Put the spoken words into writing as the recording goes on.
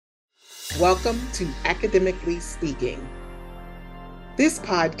Welcome to Academically Speaking. This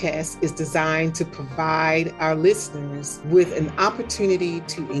podcast is designed to provide our listeners with an opportunity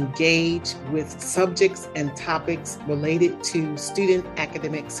to engage with subjects and topics related to student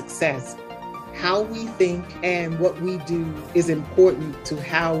academic success. How we think and what we do is important to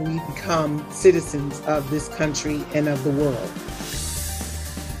how we become citizens of this country and of the world.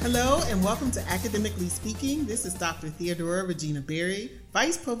 Hello and welcome to Academically Speaking. This is Dr. Theodora Regina Berry,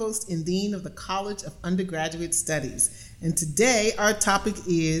 Vice Provost and Dean of the College of Undergraduate Studies. And today our topic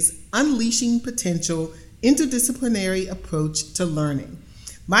is Unleashing Potential, Interdisciplinary Approach to Learning.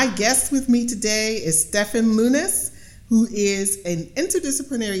 My guest with me today is Stefan Lunis, who is an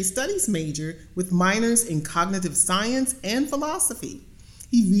interdisciplinary studies major with minors in cognitive science and philosophy.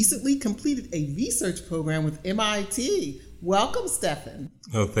 He recently completed a research program with MIT. Welcome, Stefan.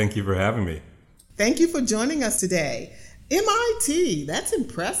 Oh, thank you for having me. Thank you for joining us today. MIT, that's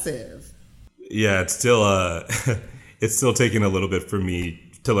impressive. Yeah, it's still taking a little bit for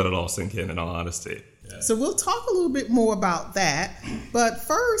me to let it all sink in all honesty. Yeah. So we'll talk a little bit more about that. But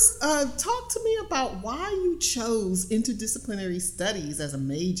first, talk to me about why you chose interdisciplinary studies as a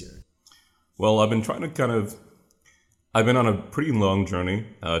major. Well, I've been on a pretty long journey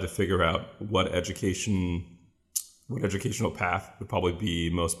to figure out what educational path would probably be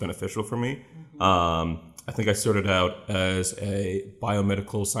most beneficial for me. Mm-hmm. I think I started out as a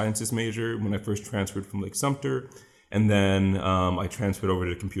biomedical sciences major when I first transferred from Lake Sumter. And then I transferred over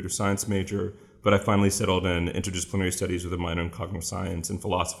to a computer science major. But I finally settled in interdisciplinary studies with a minor in cognitive science and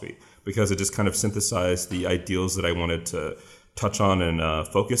philosophy because it just kind of synthesized the ideals that I wanted to touch on and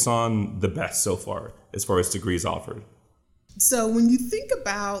focus on the best so far as degrees offered. So when you think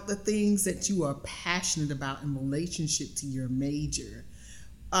about the things that you are passionate about in relationship to your major,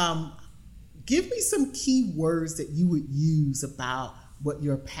 give me some key words that you would use about what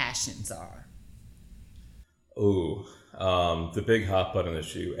your passions are. The big hot button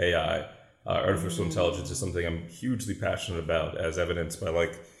issue, AI, artificial intelligence is something I'm hugely passionate about, as evidenced by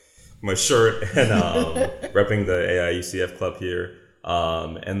my shirt and repping the AI UCF club here,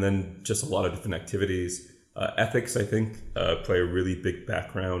 and then just a lot of different activities. Ethics, I think, play a really big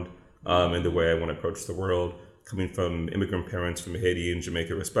background in the way I want to approach the world. Coming from immigrant parents from Haiti and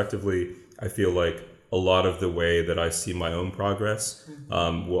Jamaica, respectively, I feel like a lot of the way that I see my own progress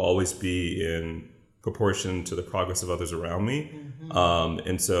will always be in proportion to the progress of others around me. Mm-hmm.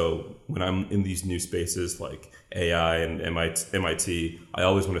 And so when I'm in these new spaces like AI and MIT, I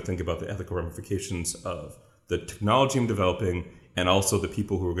always want to think about the ethical ramifications of the technology I'm developing and also the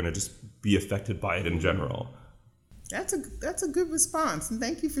people who are going to just be affected by it in general. That's a good response, and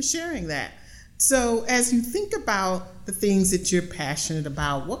thank you for sharing that. So as you think about the things that you're passionate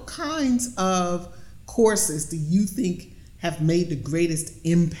about, what kinds of courses do you think have made the greatest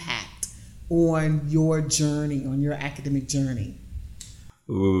impact on your journey, on your academic journey?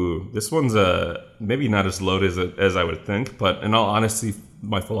 This one's maybe not as loaded as I would think, but in all honesty,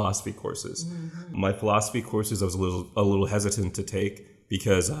 my philosophy courses. Mm-hmm. My philosophy courses I was a little hesitant to take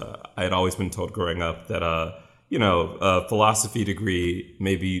because I had always been told growing up that a philosophy degree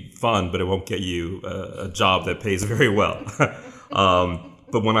may be fun, but it won't get you a job that pays very well.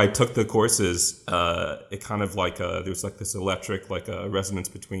 But when I took the courses, it kind of there was this electric resonance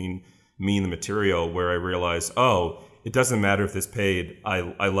between me and the material where I realized, it doesn't matter if this paid,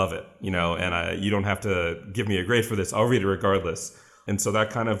 I love it, and you don't have to give me a grade for this. I'll read it regardless. And so that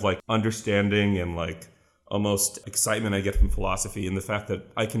kind of understanding and almost excitement I get from philosophy, and the fact that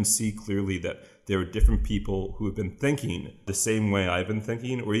I can see clearly that there are different people who have been thinking the same way I've been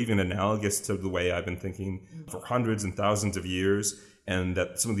thinking, or even analogous to the way I've been thinking for hundreds and thousands of years, and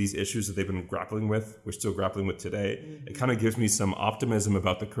that some of these issues that they've been grappling with, we're still grappling with today. Mm-hmm. It kind of gives me some optimism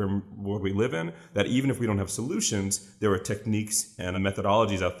about the current world we live in, that even if we don't have solutions, there are techniques and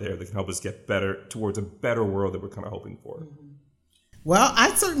methodologies out there that can help us get better towards a better world that we're kind of hoping for. Mm-hmm. Well, I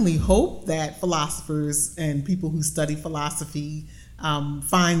certainly hope that philosophers and people who study philosophy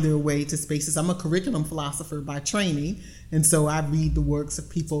find their way to spaces. I'm a curriculum philosopher by training, and so I read the works of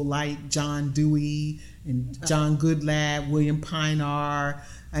people like John Dewey and John Goodlab, William Pienaar,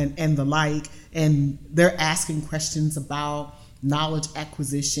 and the like, and they're asking questions about knowledge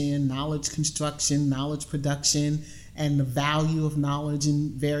acquisition, knowledge construction, knowledge production, and the value of knowledge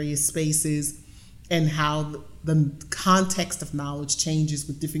in various spaces, and how the context of knowledge changes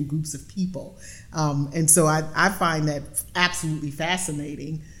with different groups of people. And so I find that absolutely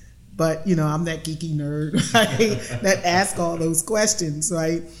fascinating. But, I'm that geeky nerd, right, that asks all those questions,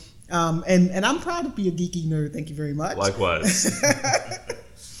 right? And I'm proud to be a geeky nerd. Thank you very much. Likewise.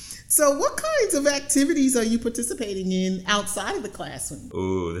 So what kinds of activities are you participating in outside of the classroom?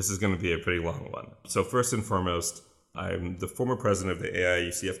 Ooh, this is going to be a pretty long one. So first and foremost, I'm the former president of the AI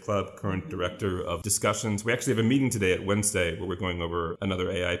UCF Club, current director of discussions. We actually have a meeting today at Wednesday where we're going over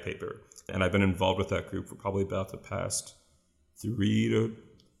another AI paper. And I've been involved with that group for probably about the past 3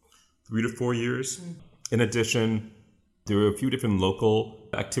 to 4 years. In addition, there are a few different local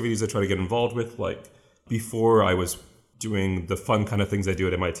activities I try to get involved with. Like before I was doing the fun kind of things I do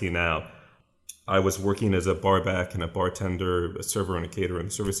at MIT now, I was working as a barback and a bartender, a server and a caterer in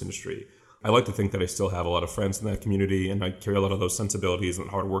the service industry. I like to think that I still have a lot of friends in that community, and I carry a lot of those sensibilities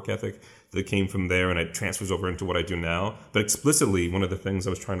and hard work ethic that came from there, and it transfers over into what I do now. But explicitly, one of the things I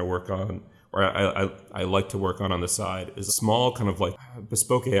was trying to work on, or I like to work on the side, is a small kind of like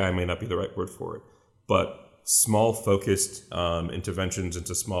bespoke AI may not be the right word for it, but small focused interventions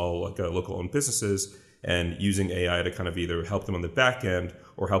into small like local owned businesses, and using AI to kind of either help them on the back end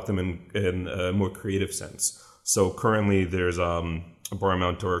or help them in a more creative sense. So currently there's a bar in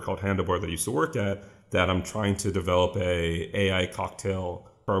Mount Dora called Handlebar that I used to work at that I'm trying to develop a AI cocktail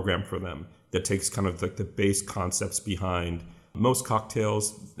program for them that takes kind of like the base concepts behind most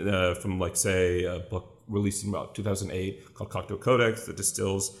cocktails from like say a book released in about 2008 called Cocktail Codex that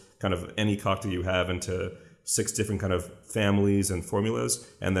distills kind of any cocktail you have into 6 different kind of families and formulas.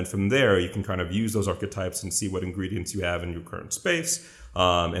 And then from there, you can kind of use those archetypes and see what ingredients you have in your current space,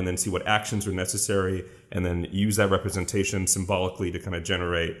 and then see what actions are necessary, and then use that representation symbolically to kind of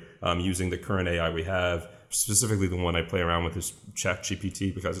generate using the current AI we have. Specifically, the one I play around with is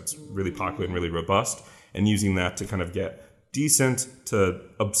ChatGPT because it's really popular and really robust, and using that to kind of get decent to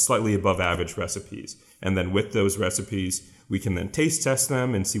slightly above average recipes. And then with those recipes, we can then taste test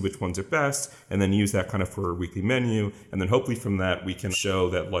them and see which ones are best, and then use that kind of for a weekly menu. And then hopefully from that, we can show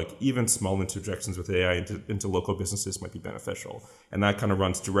that like even small interjections with AI into local businesses might be beneficial. And that kind of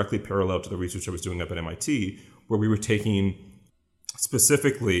runs directly parallel to the research I was doing up at MIT, where we were taking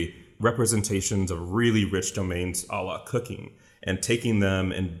specifically representations of really rich domains a la cooking and taking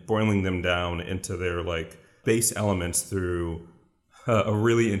them and boiling them down into their like base elements through a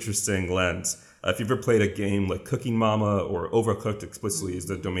really interesting lens. If you've ever played a game like Cooking Mama or Overcooked explicitly is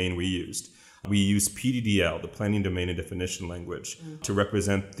the domain we used. We used PDDL, the Planning Domain and Definition Language, to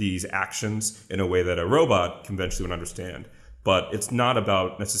represent these actions in a way that a robot conventionally would understand. But it's not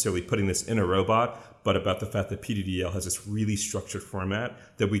about necessarily putting this in a robot, but about the fact that PDDL has this really structured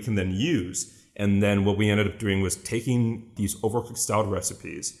format that we can then use. And then what we ended up doing was taking these Overcooked-styled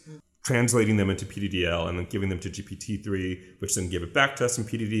recipes, translating them into PDDL, and then giving them to GPT-3, which then give it back to us in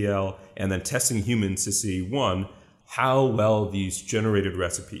PDDL, and then testing humans to see, one, how well these generated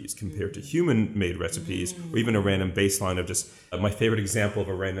recipes compare to human-made recipes, or even a random baseline of just, my favorite example of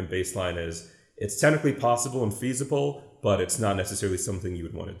a random baseline is, it's technically possible and feasible, but it's not necessarily something you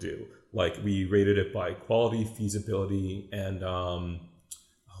would want to do. Like, we rated it by quality, feasibility, and,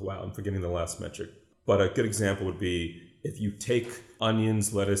 I'm forgetting the last metric. But a good example would be, if you take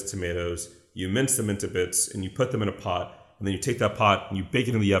onions, lettuce, tomatoes, you mince them into bits, and you put them in a pot, and then you take that pot and you bake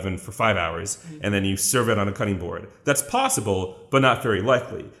it in the oven for 5 hours, and then you serve it on a cutting board. That's possible, but not very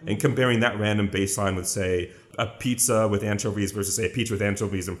likely. And comparing that random baseline with, say, a pizza with anchovies versus, say, a pizza with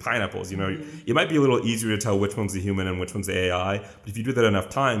anchovies and pineapples, it might be a little easier to tell which one's the human and which one's the AI. But if you do that enough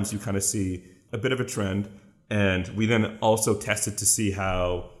times, you kind of see a bit of a trend. And we then also tested to see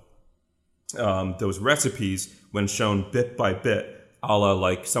how those recipes, when shown bit by bit, a la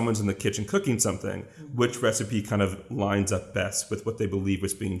like someone's in the kitchen cooking something, which recipe kind of lines up best with what they believe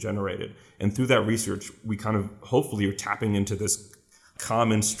was being generated. And through that research, we kind of hopefully are tapping into this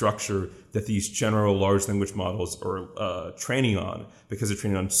common structure that these general large language models are training on, because they're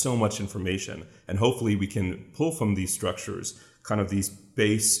training on so much information. And hopefully we can pull from these structures kind of these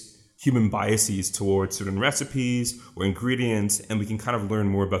base human biases towards certain recipes or ingredients, and we can kind of learn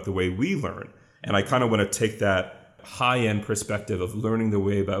more about the way we learn. And I kind of want to take that high-end perspective of learning the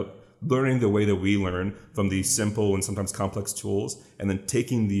way that we learn from these simple and sometimes complex tools, and then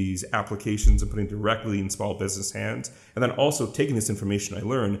taking these applications and putting directly in small business hands, and then also taking this information I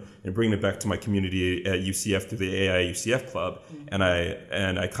learn and bringing it back to my community at UCF through the AI UCF Club. And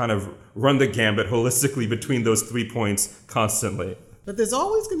I kind of run the gambit holistically between those 3 points constantly. But there's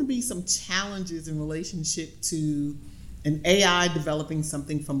always going to be some challenges in relationship to an AI developing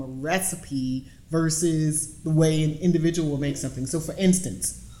something from a recipe versus the way an individual will make something. So for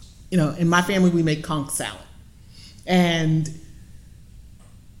instance, in my family, we make conch salad. And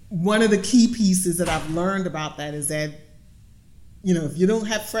one of the key pieces that I've learned about that is that, if you don't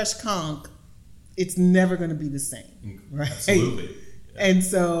have fresh conch, it's never going to be the same, right? Absolutely. And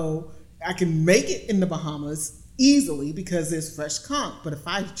so I can make it in the Bahamas easily because there's fresh conch. But if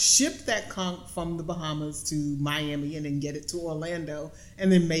I ship that conch from the Bahamas to Miami and then get it to Orlando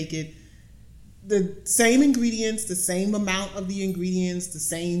and then make it the same ingredients, the same amount of the ingredients, the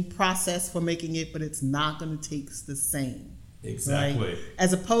same process for making it, but it's not going to taste the same. Exactly. Right?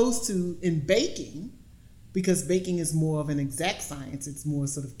 As opposed to in baking, because baking is more of an exact science, it's more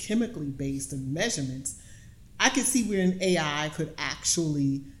sort of chemically based in measurements. I could see where an AI could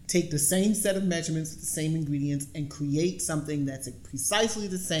actually take the same set of measurements, the same ingredients, and create something that's precisely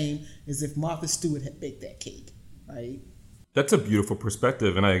the same as if Martha Stewart had baked that cake, right? That's a beautiful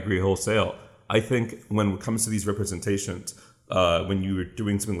perspective, and I agree wholesale. I think when it comes to these representations, when you're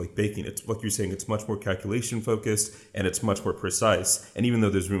doing something like baking, it's like you're saying, it's much more calculation focused and it's much more precise. And even though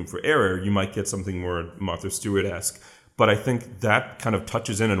there's room for error, you might get something more Martha Stewart-esque. But I think that kind of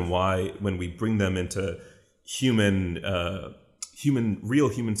touches in on why when we bring them into real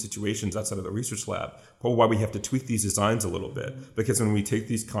human situations outside of the research lab, or why we have to tweak these designs a little bit. Because when we take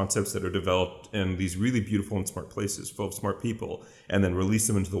these concepts that are developed in these really beautiful and smart places full of smart people and then release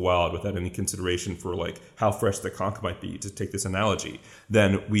them into the wild without any consideration for like how fresh the conch might be, to take this analogy,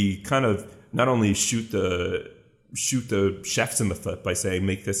 then we kind of not only shoot the chefs in the foot by saying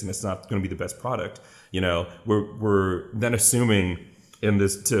make this and it's not going to be the best product. We're then assuming in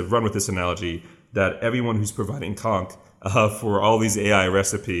this, to run with this analogy, that everyone who's providing conch for all these AI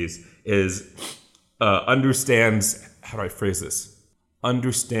recipes understands, how do I phrase this?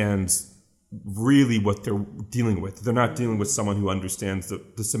 Understands really what they're dealing with. They're not dealing with someone who understands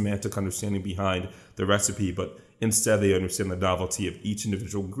the semantic understanding behind the recipe, but instead they understand the novelty of each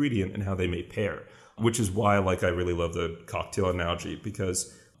individual ingredient and how they may pair, which is why I really love the cocktail analogy,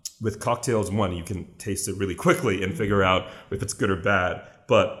 because with cocktails, one, you can taste it really quickly and figure out if it's good or bad.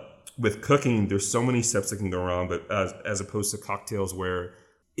 But with cooking, there's so many steps that can go wrong, but as opposed to cocktails where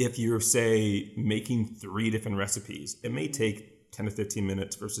if you're, say, making 3 different recipes, it may take 10 to 15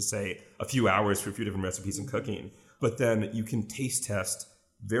 minutes versus, say, a few hours for a few different recipes in cooking. But then you can taste test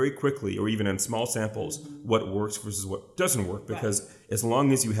very quickly, or even in small samples, what works versus what doesn't work. Because as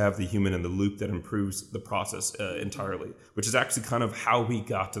long as you have the human in the loop, that improves the process entirely, which is actually kind of how we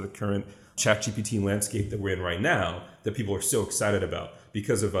got to the current ChatGPT landscape that we're in right now, that people are so excited about.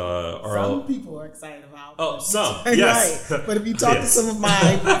 Because of some people are excited about. Oh, some, yes. Right. But if you talk to some of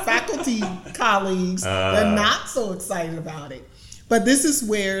my faculty colleagues, they're not so excited about it. But this is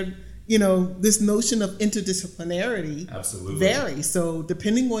where, this notion of interdisciplinarity absolutely varies. So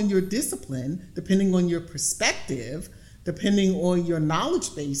depending on your discipline, depending on your perspective, depending on your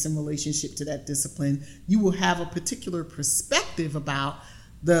knowledge base in relationship to that discipline, you will have a particular perspective about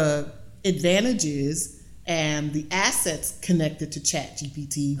the advantages and the assets connected to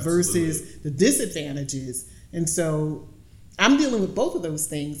ChatGPT versus the disadvantages. And so I'm dealing with both of those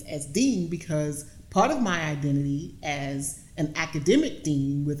things as dean, because part of my identity as an academic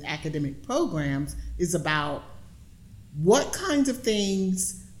dean with academic programs is about what kinds of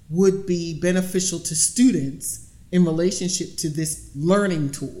things would be beneficial to students in relationship to this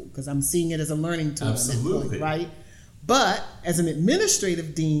learning tool, because I'm seeing it as a learning tool. Absolutely. At that point, right? But as an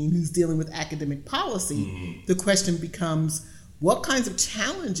administrative dean who's dealing with academic policy, the question becomes, what kinds of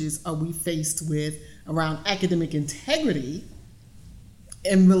challenges are we faced with around academic integrity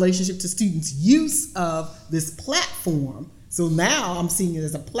in relationship to students' use of this platform? So now I'm seeing it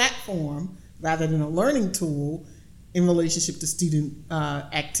as a platform rather than a learning tool in relationship to student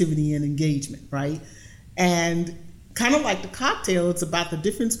activity and engagement, right? And kind of like the cocktail, it's about the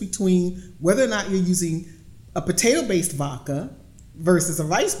difference between whether or not you're using a potato-based vodka versus a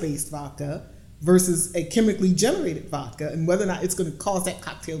rice-based vodka versus a chemically generated vodka, and whether or not it's going to cause that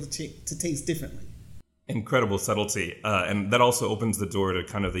cocktail to taste differently. Incredible subtlety. And that also opens the door to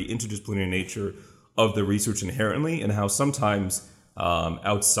kind of the interdisciplinary nature of the research inherently, and how sometimes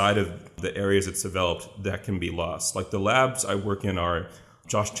outside of the areas it's developed, that can be lost. Like the labs I work in are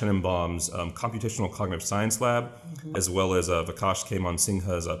Josh Tenenbaum's computational cognitive science lab, as well as Vikash Keman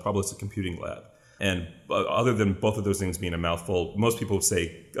Singha's probabilistic computing lab. And other than both of those things being a mouthful, most people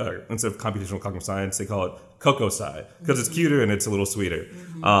say, instead of computational cognitive science, they call it Cocoa Sci, because it's cuter and it's a little sweeter.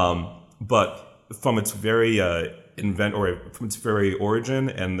 But from its very from its very origin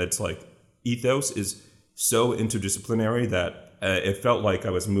and its ethos is so interdisciplinary that it felt like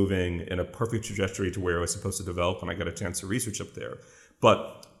I was moving in a perfect trajectory to where I was supposed to develop when I got a chance to research up there.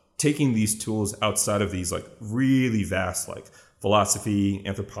 But taking these tools outside of these really vast philosophy,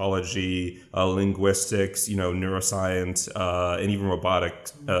 anthropology, linguistics, neuroscience, and even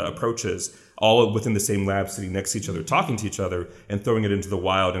robotic approaches, all within the same lab, sitting next to each other, talking to each other, and throwing it into the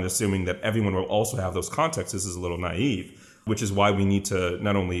wild and assuming that everyone will also have those contexts. This is a little naive, which is why we need to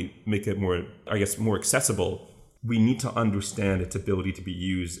not only make it more accessible we need to understand its ability to be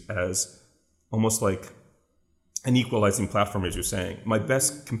used as almost like an equalizing platform, as you're saying. My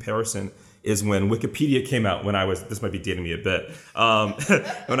best comparison is when Wikipedia came out this might be dating me a bit,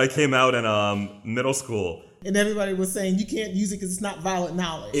 when I came out in middle school. And everybody was saying you can't use it because it's not valid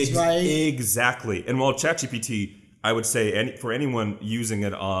knowledge, right? Exactly. And while ChatGPT, I would say for anyone using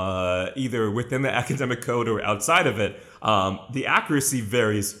it either within the academic code or outside of it, the accuracy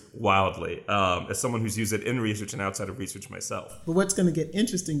varies wildly. As someone who's used it in research and outside of research myself. But what's going to get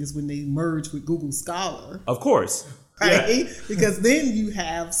interesting is when they merge with Google Scholar. Of course. Right? Yeah. Because then you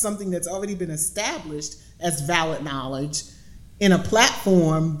have something that's already been established as valid knowledge in a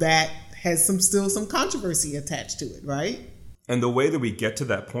platform that has still some controversy attached to it, right? And the way that we get to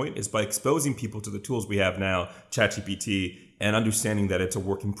that point is by exposing people to the tools we have now, ChatGPT, and understanding that it's a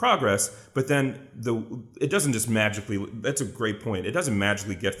work in progress. But then it doesn't just magically, that's a great point. It doesn't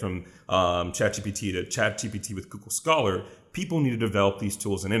magically get from ChatGPT to ChatGPT with Google Scholar. People need to develop these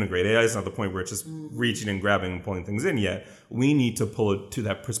tools and integrate. AI is not the point where it's just reaching and grabbing and pulling things in yet. We need to pull it to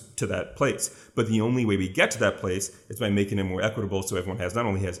that place. But the only way we get to that place is by making it more equitable, so everyone not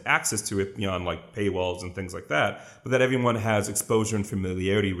only has access to it beyond like paywalls and things like that, but that everyone has exposure and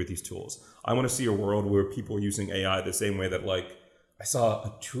familiarity with these tools. I want to see a world where people are using AI the same way that, like, I saw a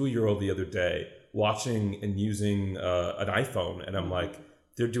 2-year-old the other day watching and using an iPhone, and I'm like,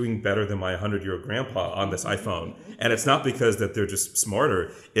 they're doing better than my 100-year-old grandpa on this iPhone. And it's not because that they're just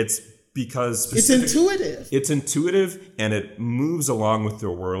smarter. It's because it's intuitive. It's intuitive, and it moves along with their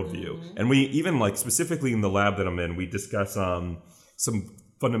worldview. Mm-hmm. And we even, like, specifically in the lab that I'm in, we discuss some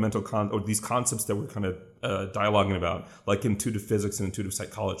fundamental these concepts that we're kind of dialoguing about, like intuitive physics and intuitive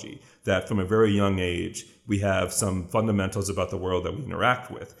psychology, that from a very young age, we have some fundamentals about the world that we interact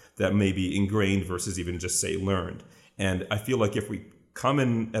with that may be ingrained versus even just, say, learned. And I feel like if we come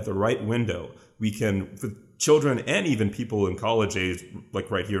in at the right window, we can, for children and even people in college age, like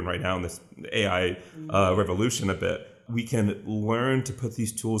right here and right now in this AI revolution a bit, we can learn to put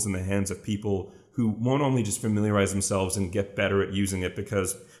these tools in the hands of people who won't only just familiarize themselves and get better at using it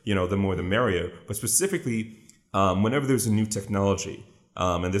because, the more the merrier, but specifically whenever there's a new technology,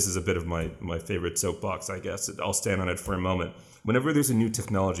 and this is a bit of my favorite soapbox, I guess, I'll stand on it for a moment. Whenever there's a new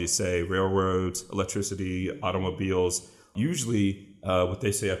technology, say railroads, electricity, automobiles, usually what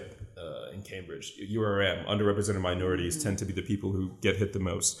they say in Cambridge, URM, underrepresented minorities tend to be the people who get hit the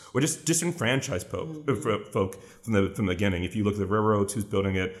most, or just disenfranchised folk from the beginning. If you look at the railroads, who's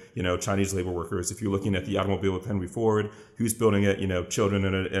building it? Chinese labor workers. If you're looking at the automobile with Henry Ford, who's building it? Children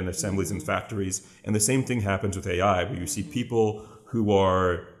in assemblies and factories. And the same thing happens with AI, where you see people who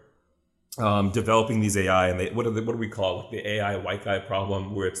are developing these AI, and what do we call it? Like the AI white guy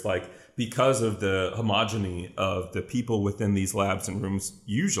problem, where it's like, because of the homogeny of the people within these labs and rooms,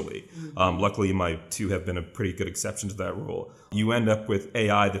 usually, luckily my two have been a pretty good exception to that rule, you end up with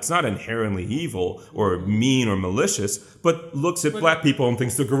AI that's not inherently evil or mean or malicious, but looks at black people and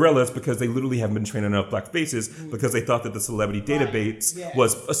thinks they're gorillas because they literally haven't been trained enough black faces because they thought that the celebrity database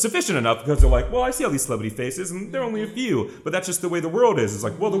was sufficient enough, because they're like, well, I see all these celebrity faces and there are only a few, but that's just the way the world is. It's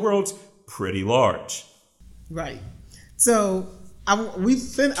like, well, the world's pretty large. Right. So we've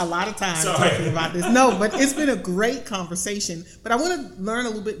spent a lot of time talking about this. No, but it's been a great conversation. But I want to learn a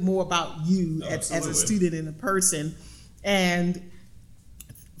little bit more about you as a student and a person. And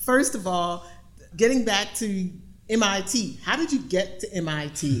first of all, getting back to MIT, how did you get to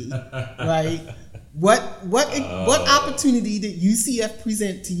MIT? Right? What opportunity did UCF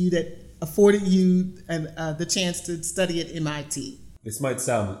present to you that afforded you the chance to study at MIT? This might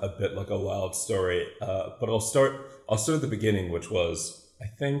sound a bit like a wild story, but I'll start at the beginning, which was, I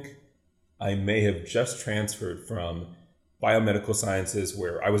think I may have just transferred from biomedical sciences,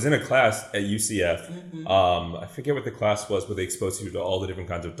 where I was in a class at UCF. I forget what the class was, but they exposed you to all the different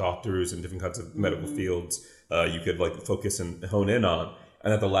kinds of doctors and different kinds of medical fields you could like focus and hone in on.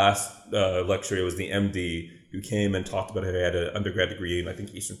 And at the last lecture, it was the MD who came and talked about how he had an undergrad degree in, I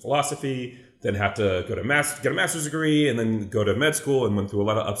think, Eastern philosophy, then had to go to get a master's degree, and then go to med school, and went through a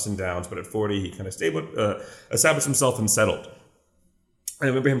lot of ups and downs. But at 40, he kind of established himself and settled. I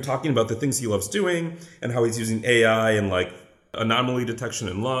remember him talking about the things he loves doing and how he's using AI and like anomaly detection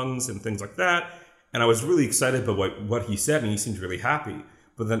in lungs and things like that. And I was really excited about what he said, and he seemed really happy.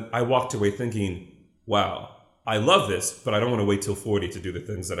 But then I walked away thinking, wow, I love this, but I don't want to wait till 40 to do the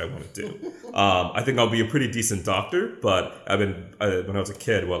things that I want to do. I think I'll be a pretty decent doctor, but when I was a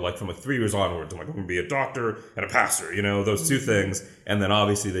kid, from like 3 years onwards, I'm like, I'm going to be a doctor and a pastor, those two things. And then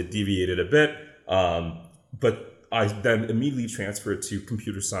obviously they deviated a bit. But I then immediately transferred to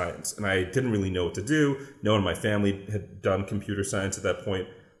computer science, and I didn't really know what to do. No one in my family had done computer science at that point.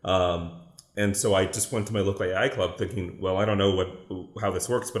 And so I just went to my local AI club thinking, well, I don't know how this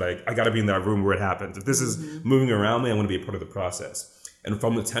works, but I got to be in that room where it happens. If this is moving around me, I want to be a part of the process. And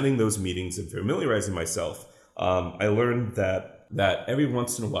from attending those meetings and familiarizing myself, I learned that every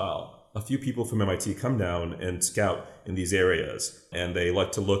once in a while, a few people from MIT come down and scout in these areas. And they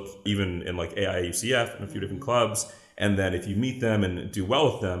like to look even in like AI UCF and a few different clubs. And then if you meet them and do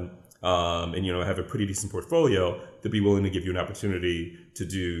well with them, and have a pretty decent portfolio, they'll be willing to give you an opportunity to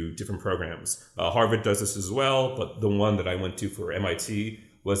do different programs. Harvard does this as well, but the one that I went to for MIT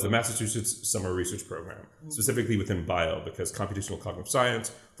was the Massachusetts Summer Research Program, specifically within bio, because computational cognitive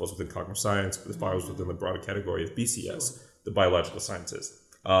science falls within cognitive science, but it falls within the broader category of BCS, the biological sciences.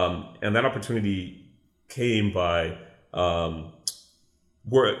 And that opportunity came by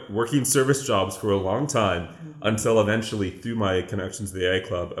working service jobs for a long time until eventually, through my connections to the AI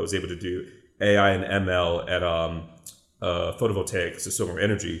Club, I was able to do AI and ML at photovoltaics, so solar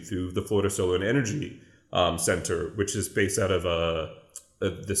energy, through the Florida Solar and Energy Center, which is based out of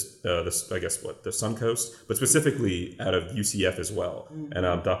this I guess the Suncoast, but specifically out of UCF as well.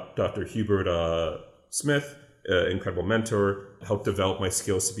 And Dr. Hubert Smith, incredible mentor, helped develop my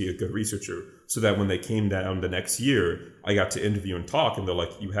skills to be a good researcher, so that when they came down the next year, I got to interview and talk, and they're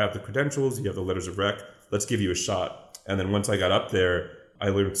like, you have the credentials, you have the letters of rec, let's give you a shot. And then once I got up there, I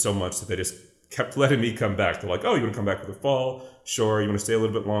learned so much that they just kept letting me come back. They're like, oh, you want to come back for the fall? Sure. You want to stay a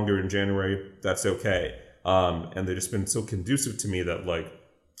little bit longer in January? That's okay. And they've just been so conducive to me that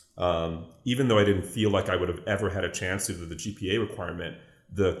even though I didn't feel like I would have ever had a chance due to the GPA requirement,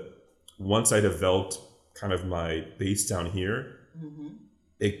 once I developed kind of my base down here,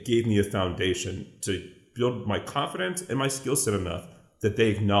 it gave me a foundation to build my confidence and my skill set enough that they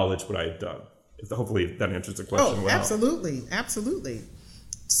acknowledged what I had done. Hopefully that answers the question well. Absolutely.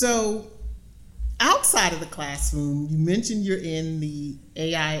 So outside of the classroom, you mentioned you're in the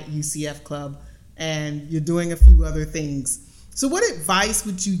AI at UCF Club and you're doing a few other things. So what advice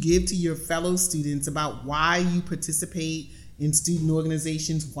would you give to your fellow students about why you participate in student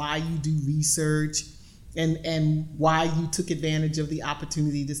organizations, why you do research, and why you took advantage of the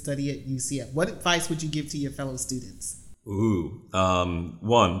opportunity to study at UCF? What advice would you give to your fellow students?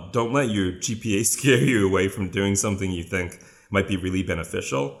 One, don't let your GPA scare you away from doing something you think might be really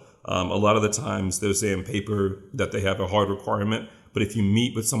beneficial. A lot of the times they'll say on paper that they have a hard requirement, but if you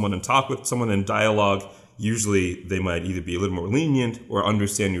meet with someone and talk with someone in dialogue, usually they might either be a little more lenient or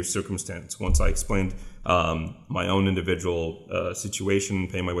understand your circumstance. Once I explained my own individual situation,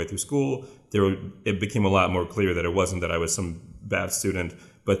 paying my way through school, it became a lot more clear that it wasn't that I was some bad student,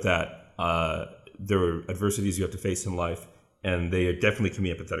 but that there are adversities you have to face in life, and they definitely can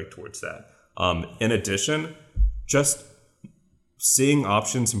be empathetic towards that. In addition, just seeing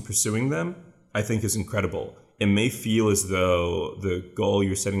options and pursuing them, I think, is incredible. It may feel as though the goal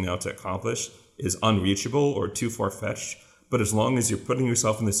you're setting out to accomplish is unreachable or too far-fetched, but as long as you're putting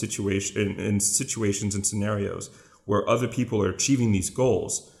yourself in situations and scenarios where other people are achieving these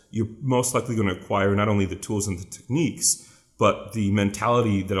goals, you're most likely going to acquire not only the tools and the techniques, but the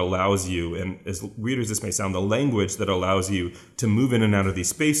mentality that allows you, and as weird as this may sound, the language that allows you to move in and out of these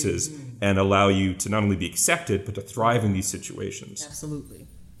spaces and allow you to not only be accepted, but to thrive in these situations. Absolutely.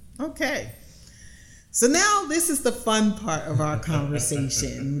 Okay. So now this is the fun part of our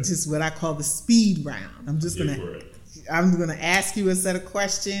conversation, which is what I call the speed round. I'm going to ask you a set of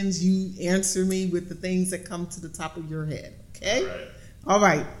questions. You answer me with the things that come to the top of your head. Okay? All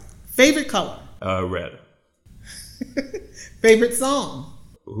right. Favorite color? Red. Favorite song?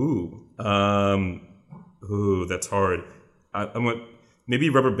 That's hard. I went maybe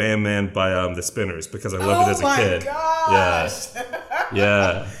Rubber Band Man by the Spinners, because I loved it as a kid. Oh my gosh!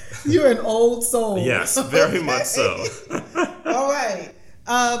 Yeah. You're an old soul. Yes, very much so. All right.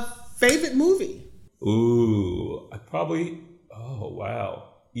 Favorite movie?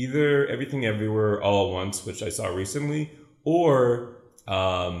 Either Everything Everywhere All at Once, which I saw recently, or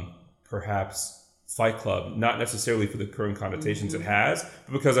perhaps Fight Club, not necessarily for the current connotations it has,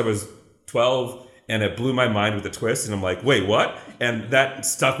 but because I was 12 and it blew my mind with a twist, and I'm like, wait, what? And that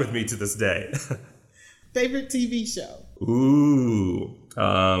stuck with me to this day. Favorite TV show?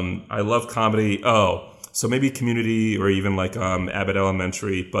 I love comedy. So maybe Community or even like Abbott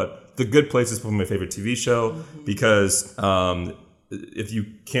Elementary, but The Good Place is probably my favorite TV show because if you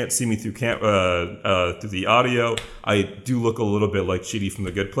can't see me through the audio, I do look a little bit like Chidi from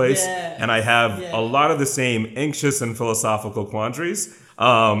The Good Place, and I have a lot of the same anxious and philosophical quandaries.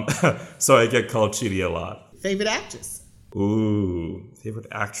 So I get called Chidi a lot. Favorite actress? Favorite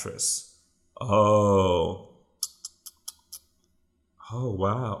actress. Oh,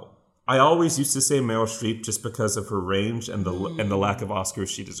 wow. I always used to say Meryl Streep just because of her range and the lack of Oscars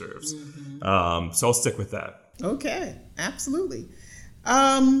she deserves. So I'll stick with that. Okay, absolutely.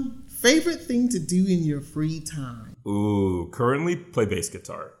 Favorite thing to do in your free time? Ooh, currently play bass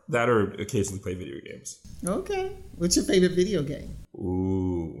guitar. That or occasionally play video games. Okay. What's your favorite video game?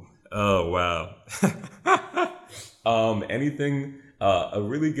 Ooh. Oh, wow. Anything, a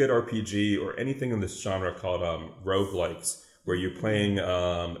really good RPG or anything in this genre called roguelikes, where you're playing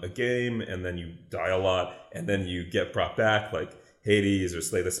a game and then you die a lot and then you get brought back, like Hades or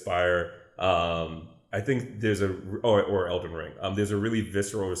Slay the Spire. I think there's or Elden Ring. There's a really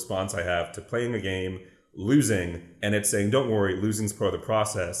visceral response I have to playing a game, losing, and it's saying, don't worry, losing's part of the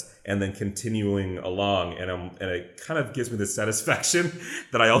process, and then continuing along. And it kind of gives me the satisfaction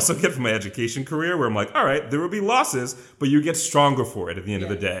that I also get from my education career, where I'm like, all right, there will be losses, but you get stronger for it at the end of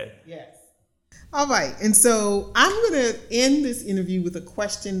the day. Yes. All right. And so I'm going to end this interview with a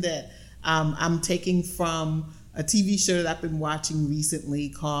question that I'm taking from a TV show that I've been watching recently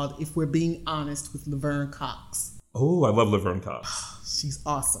called If We're Being Honest with Laverne Cox. Oh, I love Laverne Cox. She's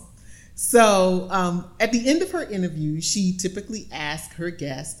awesome. So at the end of her interview, she typically asks her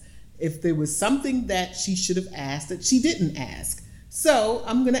guest if there was something that she should have asked that she didn't ask. So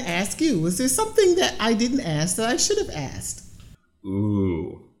I'm going to ask you, was there something that I didn't ask that I should have asked?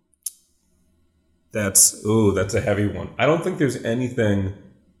 Ooh. That's a heavy one. I don't think there's anything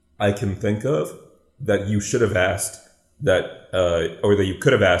I can think of that you should have asked or that you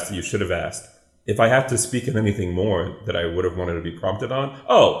could have asked that you should have asked. If I have to speak of anything more that I would have wanted to be prompted on,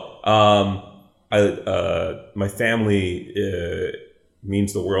 my family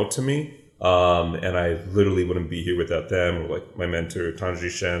means the world to me, and I literally wouldn't be here without them, or like my mentor Tanji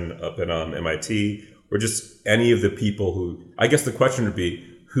Shen up at MIT, or just any of the people who. I guess the question would be,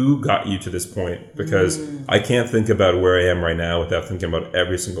 who got you to this point? Because I can't think about where I am right now without thinking about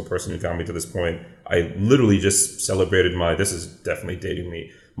every single person who got me to this point. I literally just celebrated this is definitely dating me,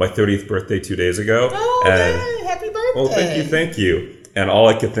 my 30th birthday 2 days ago. Oh, yay, happy birthday. Oh, thank you. And all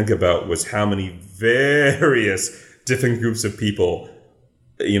I could think about was how many various different groups of people,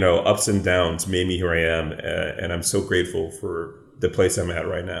 ups and downs made me here I am. And I'm so grateful for the place I'm at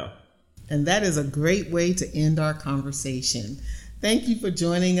right now. And that is a great way to end our conversation. Thank you for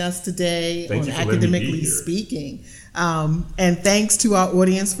joining us today on Academically Speaking. And thanks to our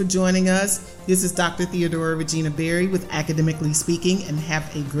audience for joining us. This is Dr. Theodora Regina Berry with Academically Speaking, and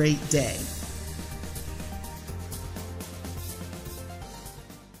have a great day.